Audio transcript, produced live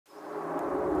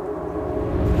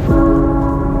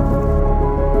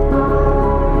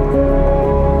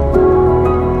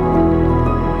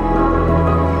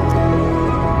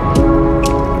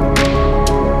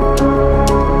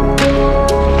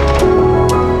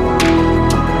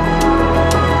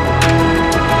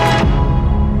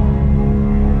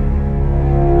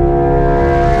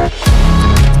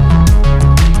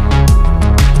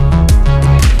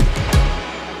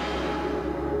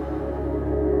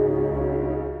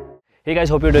Hey guys,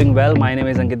 hope you're doing well. My name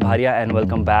is Ankit Bhatia and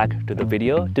welcome back to the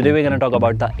video. Today we're going to talk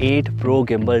about the 8 pro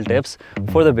gimbal tips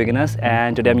for the beginners,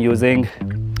 and today I'm using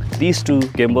these two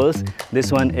gimbals.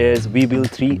 This one is Gimbal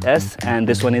 3S and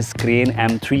this one is Crane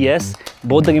M3S.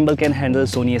 Both the gimbal can handle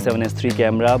Sony A7S III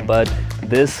camera, but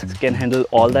this can handle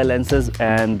all the lenses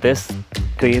and this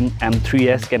Crane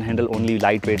M3S can handle only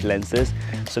lightweight lenses.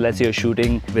 So let's say you're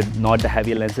shooting with not the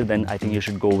heavier lenses, then I think you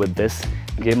should go with this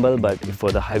gimbal, but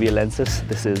for the heavier lenses,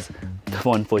 this is the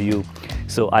one for you.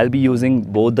 So I'll be using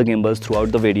both the gimbals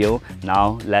throughout the video.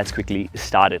 Now let's quickly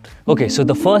start it. Okay, so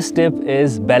the first tip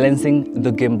is balancing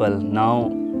the gimbal.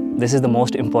 Now this is the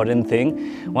most important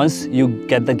thing. Once you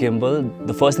get the gimbal,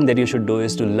 the first thing that you should do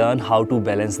is to learn how to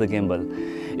balance the gimbal.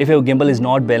 If your gimbal is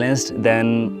not balanced,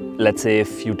 then let's say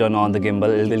if you turn on the gimbal,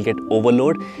 it will get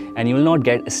overload and you will not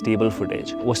get stable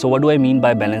footage. So what do I mean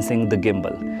by balancing the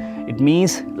gimbal? It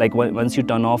means like once you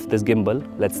turn off this gimbal,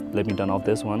 let me turn off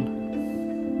this one.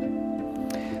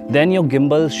 Then your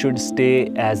gimbal should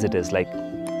stay as it is. Like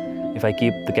if I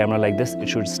keep the camera like this, it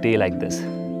should stay like this.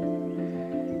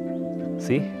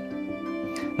 See?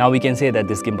 Now we can say that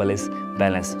this gimbal is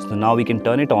balanced. So now we can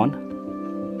turn it on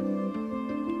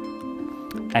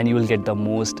and you will get the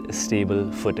most stable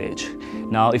footage.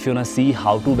 Now if you want to see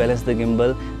how to balance the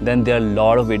gimbal, then there are a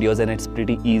lot of videos and it's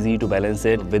pretty easy to balance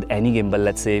it with any gimbal.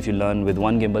 Let's say if you learn with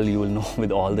one gimbal, you will know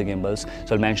with all the gimbals.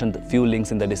 So I'll mention a few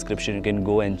links in the description. You can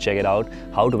go and check it out,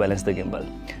 how to balance the gimbal.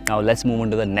 Now let's move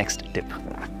on to the next tip.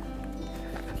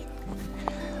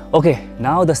 Okay,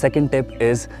 now the second tip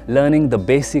is learning the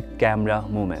basic camera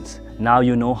movements. Now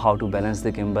you know how to balance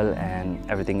the gimbal and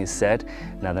everything is set.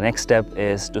 Now the next step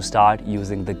is to start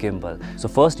using the gimbal. So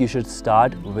first you should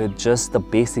start with just the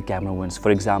basic camera movements. For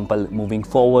example, moving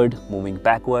forward, moving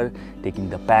backward,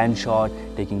 taking the pan shot,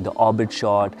 taking the orbit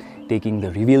shot, taking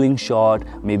the revealing shot,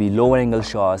 maybe lower angle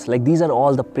shots. Like these are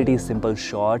all the pretty simple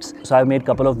shots. So I've made a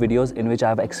couple of videos in which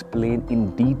I've explained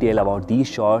in detail about these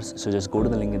shots. So just go to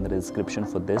the link in the description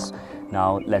for this.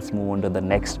 Now let's move on to the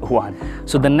next one.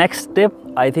 So the next tip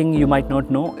I think you might not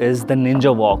know is the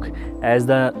ninja walk. As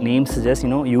the name suggests,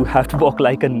 you have to walk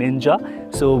like a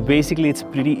ninja. So basically it's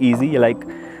pretty easy. Like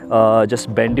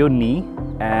just bend your knee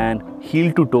and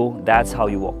heel to toe. That's how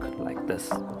you walk, like this.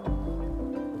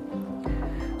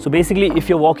 So basically if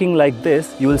you're walking like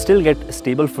this, you will still get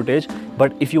stable footage,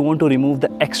 but if you want to remove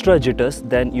the extra jitters,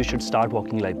 then you should start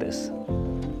walking like this.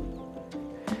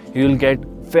 You will get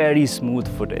very smooth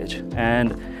footage,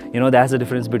 and that's the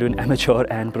difference between amateur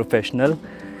and professional.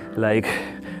 Like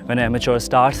when an amateur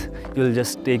starts, you'll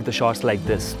just take the shots like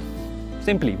this,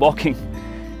 simply walking.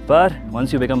 But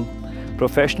once you become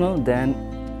professional, then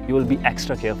you will be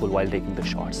extra careful while taking the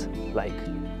shots, like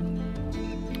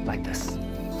this.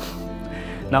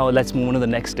 Now let's move on to the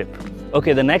next tip.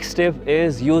 Okay, the next tip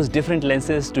is use different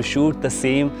lenses to shoot the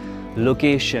same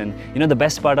location. The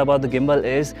best part about the gimbal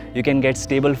is you can get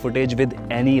stable footage with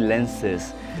any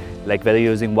lenses. Like whether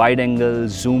you're using wide angle,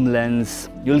 zoom lens,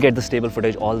 you'll get the stable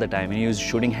footage all the time. When you use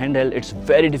shooting handheld, it's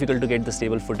very difficult to get the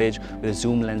stable footage with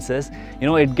zoom lenses.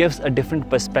 It gives a different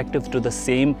perspective to the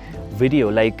same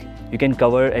video. Like you can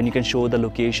cover and you can show the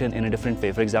location in a different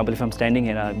way. For example, if I'm standing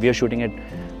here, we're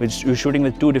shooting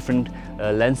with two different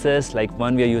lenses. Like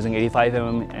one we are using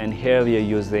 85mm and here we are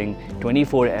using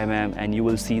 24mm, and you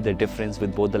will see the difference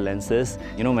with both the lenses.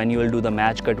 When you will do the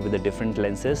match cut with the different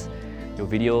lenses, your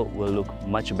video will look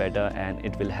much better and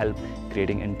it will help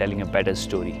creating and telling a better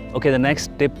story. Okay, the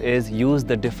next tip is use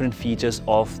the different features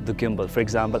of the gimbal. For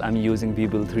example, I'm using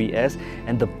Gimbal 3S,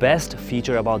 and the best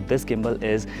feature about this gimbal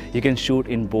is you can shoot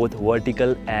in both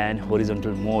vertical and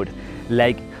horizontal mode.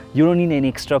 Like you don't need any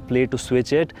extra plate to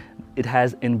switch it. It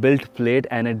has inbuilt plate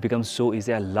and it becomes so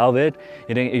easy. I love it.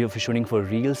 If you're shooting for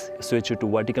reels, switch it to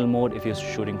vertical mode. If you're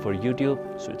shooting for YouTube,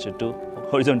 switch it to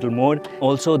horizontal mode.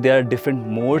 Also, there are different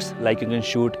modes, like you can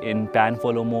shoot in pan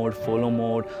follow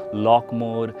mode, lock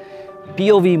mode,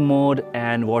 POV mode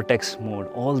and vortex mode.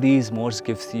 All these modes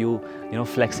gives you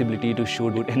flexibility to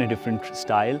shoot in a different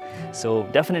style. So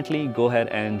definitely go ahead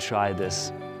and try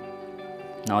this.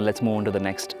 Now let's move on to the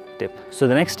next tip. So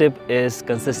the next tip is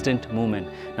consistent movement.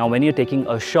 Now when you're taking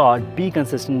a shot, be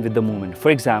consistent with the movement.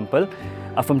 For example,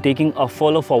 if I'm taking a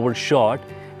follow forward shot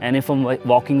and if I'm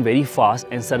walking very fast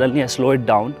and suddenly I slow it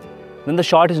down, then the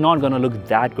shot is not going to look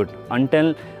that good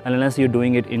until and unless you're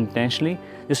doing it intentionally.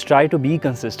 Just try to be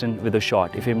consistent with the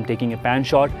shot. If I'm taking a pan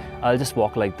shot, I'll just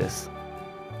walk like this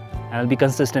and I'll be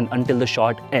consistent until the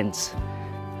shot ends.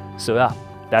 So yeah,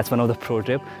 that's one of the pro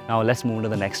tip. Now let's move on to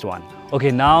the next one. Okay,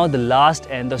 now the last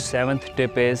and the 7th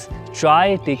tip is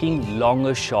try taking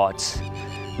longer shots.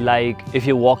 Like if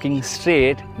you're walking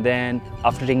straight, then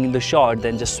after taking the shot,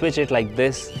 then just switch it like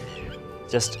this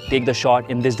just take the shot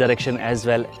in this direction as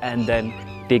well, and then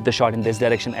take the shot in this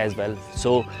direction as well.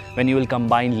 So when you will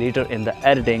combine later in the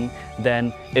editing,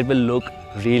 then it will look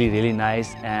really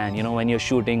nice. And you know, when you're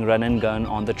shooting run and gun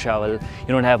on the travel, you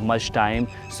don't have much time,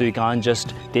 so you can't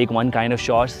just take one kind of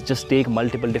shots. Just take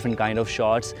multiple different kind of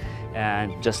shots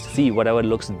and just see whatever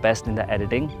looks best in the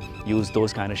editing, use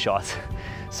those kind of shots.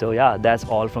 So yeah, that's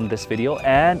all from this video.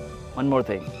 And one more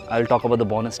thing, I'll talk about the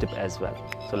bonus tip as well.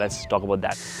 So let's talk about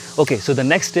that. Okay, so the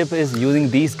next tip is using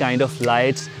these kind of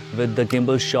lights with the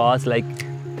gimbal shots. Like,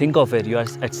 think of it, you are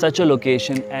at such a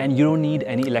location and you don't need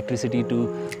any electricity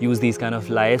to use these kind of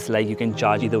lights. Like, you can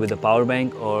charge either with a power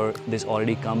bank, or this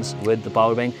already comes with the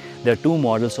power bank. There are two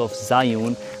models of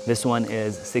Zhiyun. This one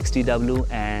is 60W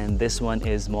and this one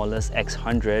is Molus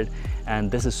X100. And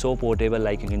this is so portable,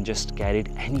 like you can just carry it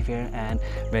anywhere, and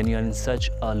when you're in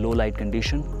such a low light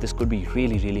condition, this could be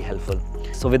really helpful.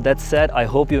 So with that said, I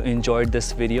hope you enjoyed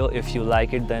this video. If you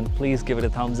like it, then please give it a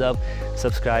thumbs up,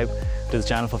 subscribe to the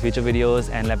channel for future videos,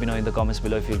 and let me know in the comments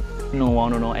below if you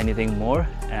want to know anything more.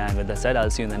 And with that said,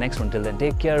 I'll see you in the next one. Till then,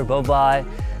 take care, bye bye.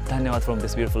 Dhanyawad from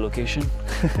this beautiful location.